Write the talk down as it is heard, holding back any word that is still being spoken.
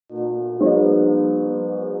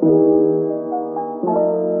Oh,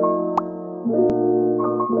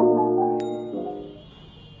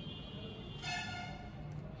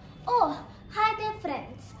 hi there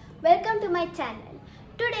friends. Welcome to my channel.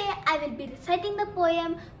 Today I will be reciting the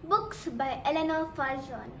poem Books by Eleanor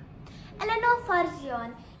Farjeon. Eleanor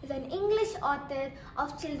Farjeon is an English author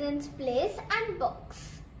of children's plays and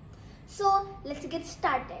books. So let's get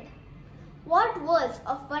started. What worlds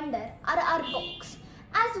of wonder are our books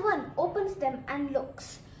as one opens them and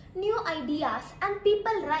looks. New ideas and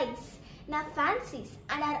people rise in our fancies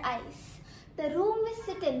and our eyes. The room we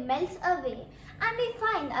sit in melts away and we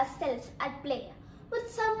find ourselves at play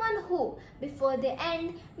with someone who, before the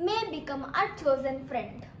end, may become our chosen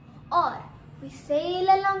friend. Or we sail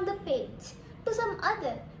along the page to some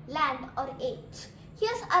other land or age.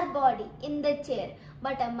 Here's our body in the chair,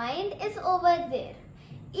 but our mind is over there.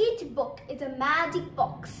 Each book is a magic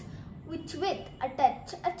box, which with a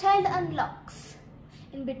touch a child unlocks.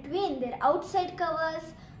 In between their outside covers,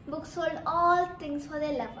 books hold all things for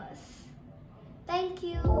their lovers. Thank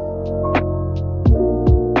you.